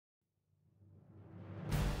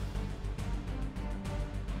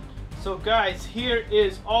So guys, here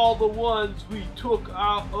is all the ones we took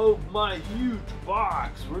out of my huge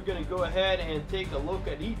box. We're gonna go ahead and take a look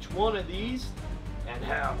at each one of these and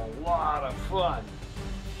have a lot of fun.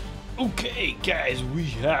 Okay guys, we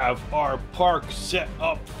have our park set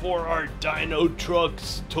up for our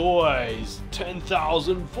Dinotrux toys.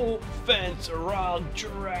 10,000 volt fence around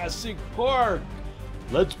Jurassic Park.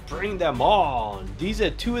 Let's bring them on. These are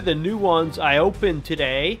two of the new ones I opened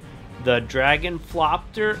today. The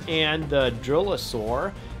Dragonflopter and the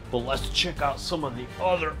Drillasaur. But let's check out some of the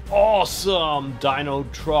other awesome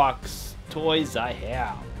Dinotrux toys I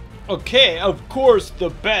have. Okay, of course the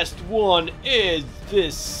best one is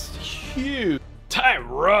this huge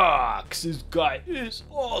Tyrox. This guy is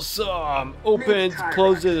awesome. Opens,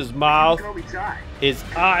 closes his mouth. His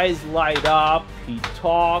eyes light up. He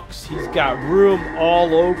talks. He's got room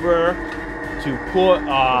all over to put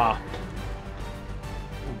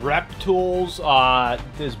reptiles.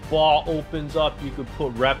 This ball opens up. You can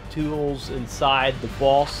put reptiles inside. The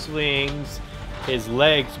ball swings. His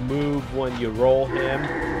legs move when you roll him.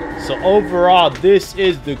 So overall, this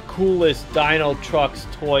is the coolest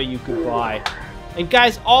Dinotrux toy you could buy. And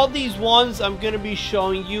guys, all these ones I'm going to be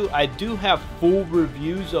showing you, I do have full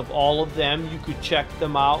reviews of all of them. You could check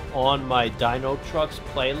them out on my Dinotrux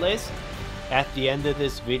playlist at the end of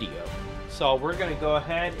this video. So we're going to go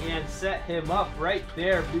ahead and set him up right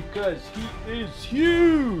there because he is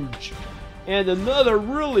huge. And another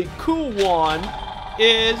really cool one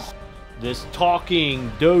is this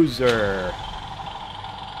talking dozer.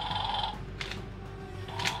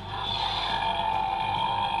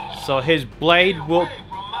 So his blade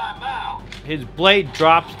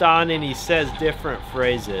drops down and he says different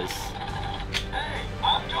phrases.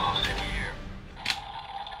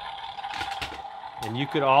 And you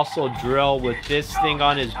could also drill with this thing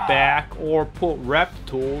on his back or put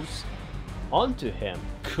reptiles onto him.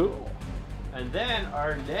 Cool. And then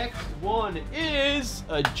our next one is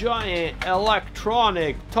a giant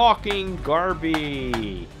electronic talking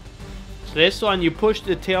Garby. So this one, you push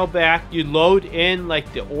the tail back, you load in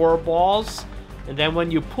like the ore balls, and then when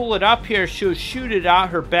you pull it up here, she'll shoot it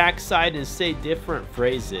out her backside and say different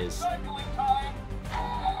phrases.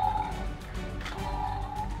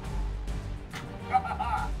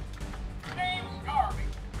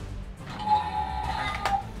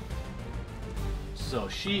 So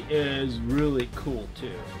she is really cool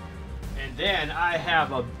too. And then I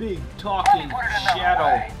have a big talking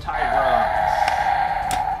Shadow Tyrox.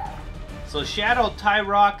 So Shadow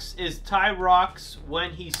Tyrox is Tyrox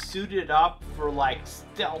when he's suited up for like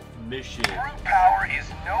stealth missions. Brute power is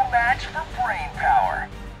no match for brain power.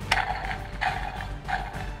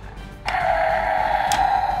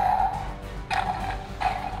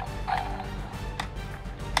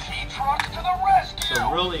 T-Trucks to the rescue! It's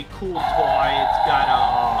a really cool toy. It's got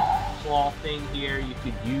a claw thing here you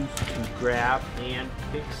could use to grab and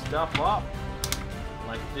pick stuff up.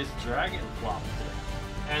 Like this Dragonflopter.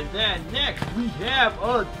 And then next we have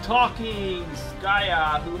a talking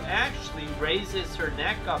Skya who actually raises her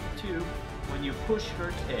neck up too when you push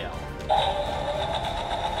her tail.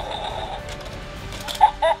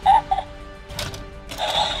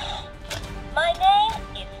 My name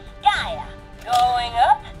is Skya. Going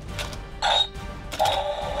up.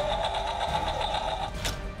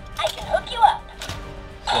 I can hook you up.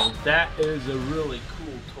 So that is a really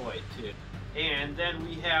cool toy too. And then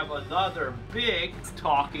we have another big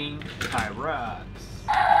talking Tyrox.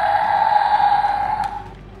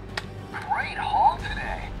 Great haul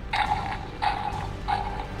today.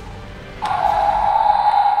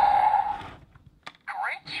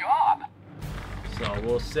 Great job. So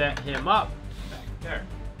we'll set him up back there.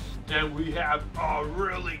 Then we have a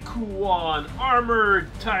really cool one,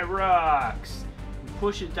 armored Tyrox. You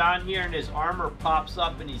push it down here and his armor pops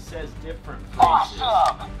up and he says different phrases.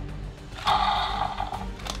 Awesome.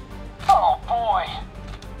 Oh boy.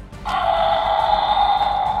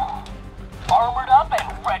 Armored up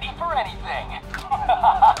and ready for anything.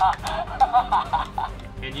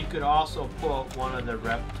 And you could also put one of the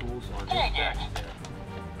reptiles on his back there.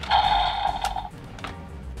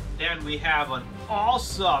 Then we have an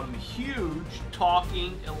awesome, huge,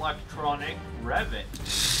 talking electronic Revit.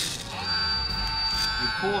 You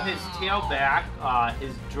pull his tail back,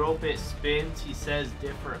 his drill bit spins, he says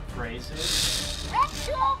different phrases.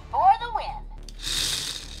 Reptile for the win.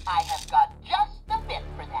 I have got just the bit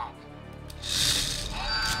for that.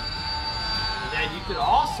 And then you could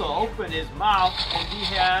also open his mouth and he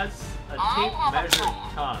has a tape measured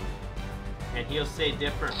tongue. And he'll say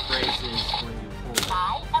different phrases when you pull it.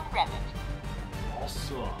 I am Rampage.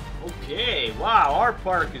 Awesome. Okay, wow, our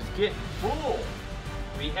park is getting full.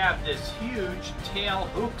 we have this huge tail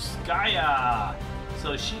hook Skya.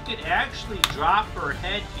 So she could actually drop her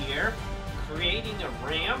head here, creating a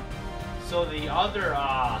ramp so the other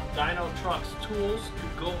Dinotrux tools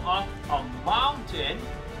could go up a mountain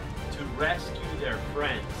to rescue their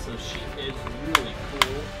friends. So she is really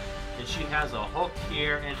cool. And she has a hook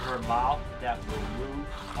here in her mouth that will move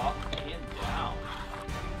up and down.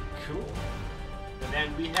 Cool. And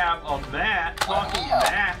then we have a talking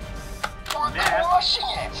Max. We're crushing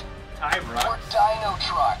it! Tyrex. We're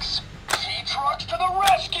Dinotrux. T-Trux to the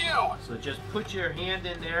rescue! So just put your hand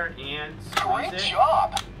in there and squeeze Great it.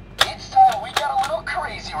 job! It's time we got a little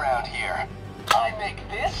crazy around here. I make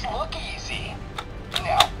this look easy.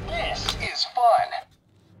 Now this is fun.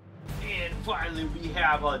 And finally we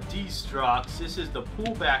have a Destruct. This is the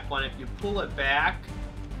pullback one. If you pull it back,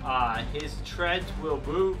 his treads will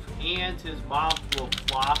move and his mouth will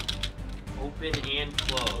flop open and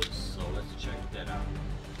close. So let's check that out.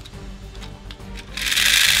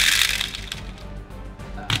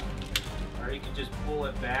 Or you can just pull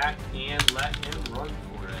it back and let him run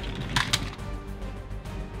for it.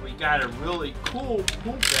 We got a really cool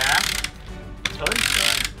pullback Ton.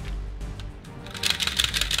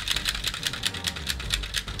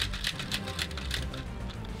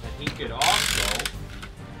 And he could also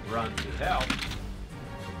run to help.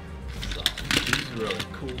 So he's really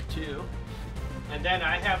cool too. And then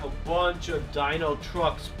I have a bunch of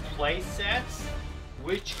Dinotrux play sets,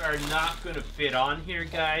 which are not going to fit on here,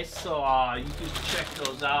 guys. So you can check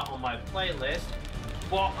those out on my playlist.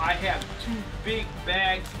 Well, I have 2 big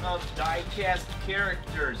bags of die-cast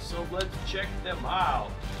characters, so let's check them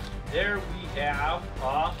out. There we have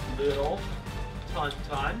a little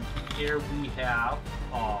Ton. Here we have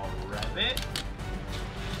a Rabbit.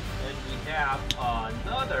 Then we have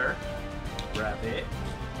another Rabbit.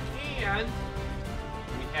 And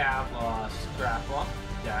we have a Scrappa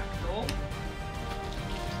Dactyl.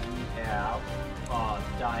 We have a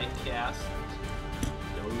die-cast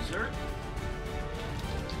Dozer.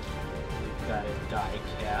 We've got a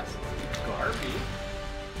die-cast Garby.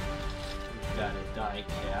 We've got a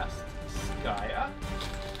die-cast Skya.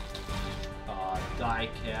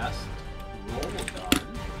 Die-cast Roll-Gun.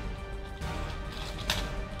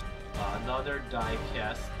 Another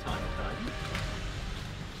die-cast Ton.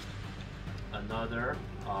 Another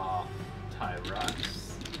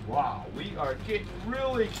Tyrex. Wow, we are getting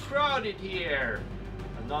really crowded here.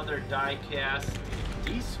 Another die-cast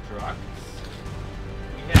Destruct.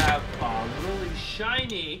 We have a really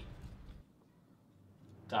shiny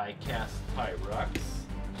die-cast Tyrex.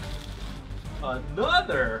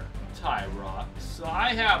 Another Tyrex. So I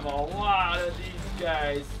have a lot of these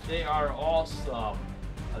guys. They are awesome.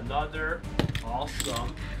 Another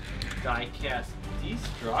awesome die-cast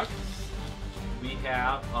Destructs. We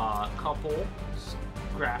have a couple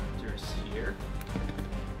Scrafters here.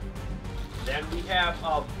 Then we have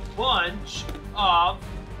a bunch of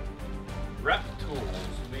Rep Tools.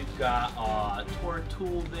 We've got a Tor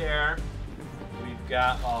Tool there. We've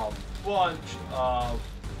got a bunch of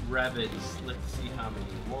Rabbits. Let's see how many.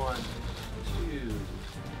 1,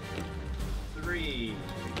 2, 3,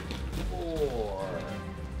 4,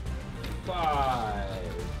 5,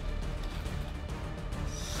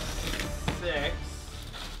 6.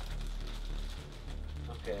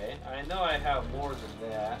 Okay, I know I have more than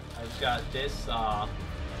that. I've got this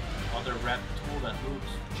other Rep Tool that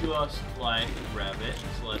moves just like Rabbit.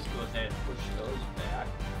 So let's go ahead and push those back.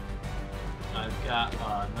 I've got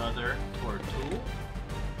another Tor Tool.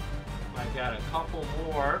 I've got a couple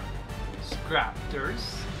more Scrafters.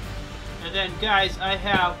 And then guys, I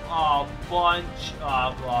have a bunch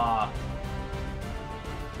of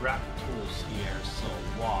Rep Tools here. So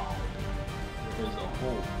wow, there's a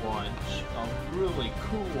whole bunch of really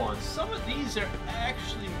cool ones. Some of these are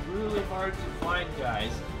actually really hard to find,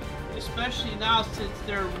 guys. Especially now since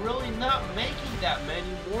they're really not making that many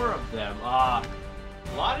more of them. A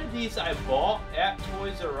lot of these I bought at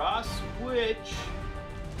Toys R Us, which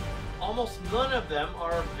almost none of them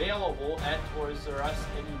are available at Toys R Us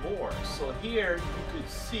anymore. So here you could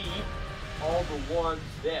see all the ones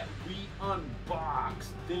that we unboxed.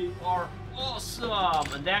 They are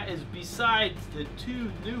awesome! And that is besides the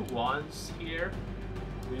 2 new ones here.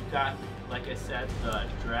 We've got, like I said, the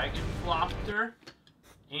Dragonflopter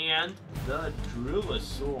and the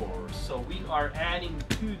Drillasaur. So we are adding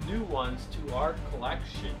 2 new ones to our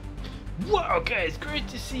collection. Wow guys, great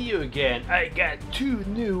to see you again. I got 2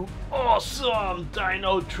 new awesome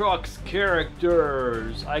Dinotrux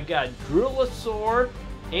characters. I got Drillasaur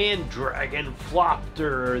and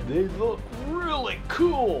Dragonflopter. They look really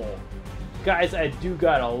cool. Guys, I do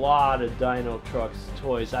got a lot of Dinotrux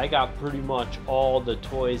toys. I got pretty much all the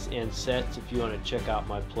toys and sets if you want to check out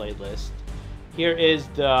my playlist. Here is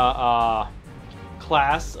the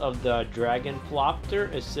class of the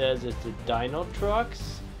Dragonflopter. It says it's a Dinotrux.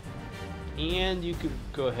 And you could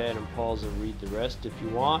go ahead and pause and read the rest if you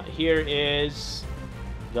want. Here is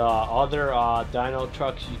the other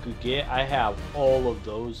Dinotrux you could get. I have all of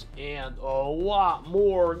those and a lot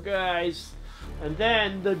more, guys. And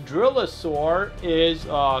then the Drillasaur is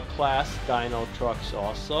class Dinotrux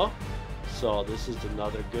also. So this is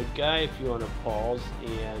another good guy if you want to pause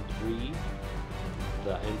and read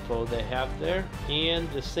the info they have there. And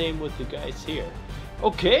the same with the guys here.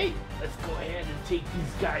 Okay, let's go ahead and take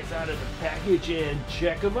these guys out of the package and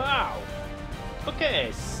check them out.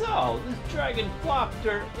 Okay, so this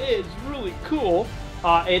Dragonflopter is really cool.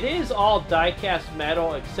 It is all die-cast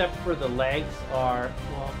metal except for the legs are,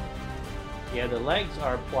 well, yeah, the legs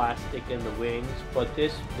are plastic and the wings, but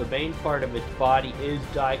the main part of its body is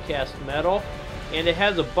die-cast metal. And it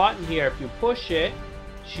has a button here. If you push it,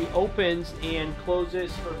 she opens and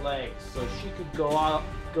closes her legs. So she could go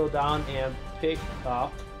down and pick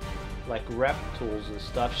up like rep tools and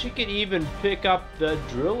stuff. She could even pick up the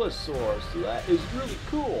Drillasaur, so that is really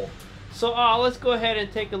cool. So let's go ahead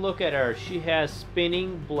and take a look at her. She has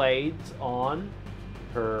spinning blades on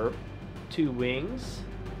her 2 wings.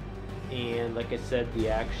 And like I said, the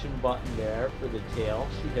action button there for the tail.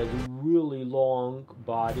 She has a really long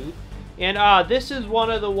body. And this is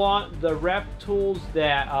one of the rep tools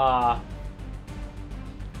that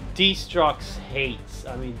Dinotrux hates.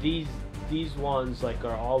 I mean, these ones like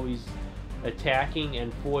are always attacking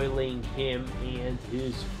and foiling him and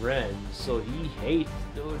his friends. So he hates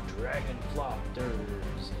the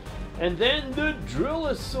Dragonflopters. And then the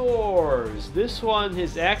Drillasaurs. This one,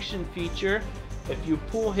 his action feature, if you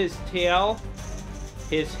pull his tail,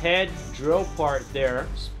 his head drill part there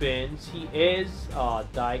spins. He is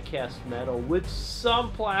die-cast metal with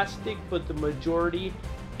some plastic, but the majority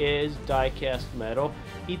is die-cast metal.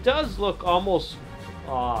 He does look almost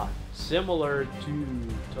similar to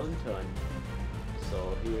Tun.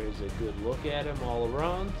 So here's a good look at him all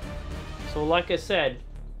around. So like I said,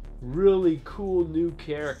 really cool new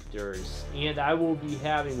characters, and I will be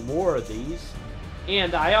having more of these.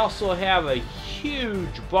 And I also have a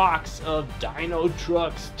huge box of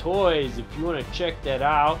Dinotrux toys. If you want to check that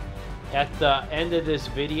out, at the end of this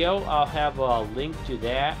video, I'll have a link to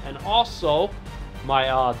that. And also, my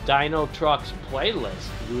Dinotrux playlist,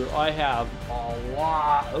 where I have a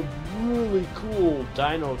lot of really cool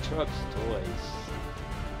Dinotrux toys.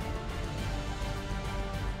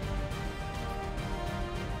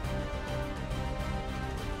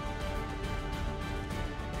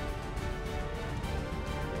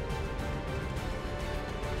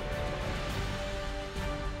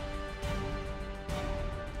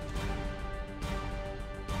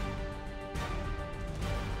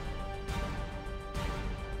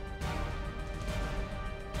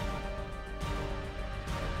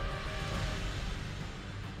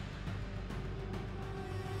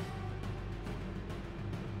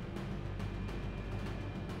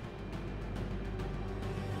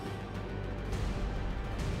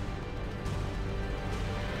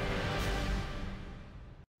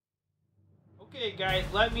 Okay guys,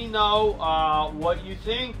 let me know what you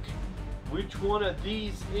think. Which one of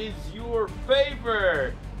these is your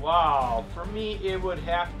favorite? Wow, for me it would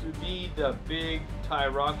have to be the big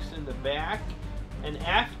Tyrex in the back. And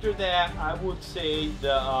after that, I would say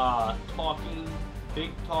the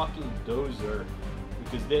big talking dozer.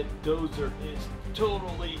 Because that dozer is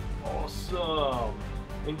totally awesome.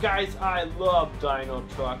 And guys, I love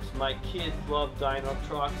Dinotrux. My kids love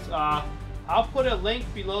Dinotrux. I'll put a link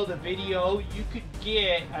below the video. You could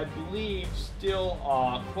get, I believe, still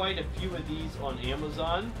quite a few of these on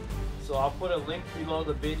Amazon. So I'll put a link below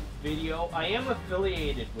the video. I am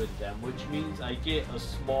affiliated with them, which means I get a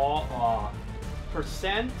small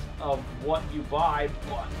percent of what you buy,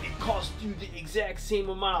 but it costs you the exact same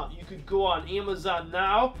amount. You could go on Amazon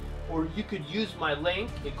now, or you could use my link.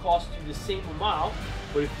 It costs you the same amount,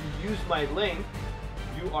 but if you use my link,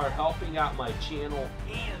 you are helping out my channel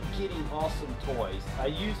and getting awesome toys. I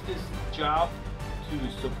use this job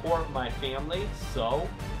to support my family, so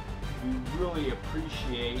we really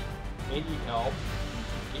appreciate any help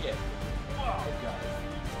you can get. Wow guys,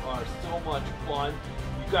 these are so much fun.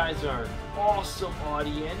 You guys are an awesome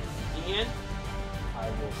audience, and I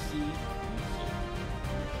will see you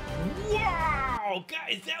soon. Wow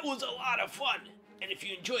guys, that was a lot of fun. And if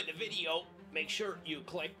you enjoyed the video, make sure you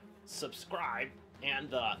click subscribe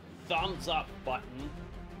and the thumbs up button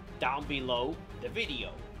down below the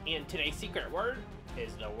video. And today's secret word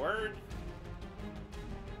is the word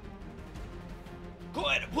Go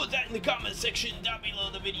ahead and put that in the comment section down below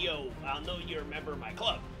the video. I'll know you're a member of my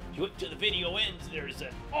club. If you wait till the video ends, there's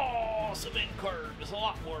an awesome end card with a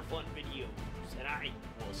lot more fun videos. And I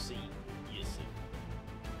will see you soon.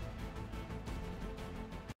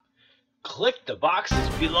 Click the boxes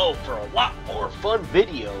below for a lot more fun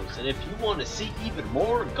videos. And if you want to see even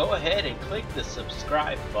more, go ahead and click the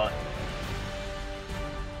subscribe button.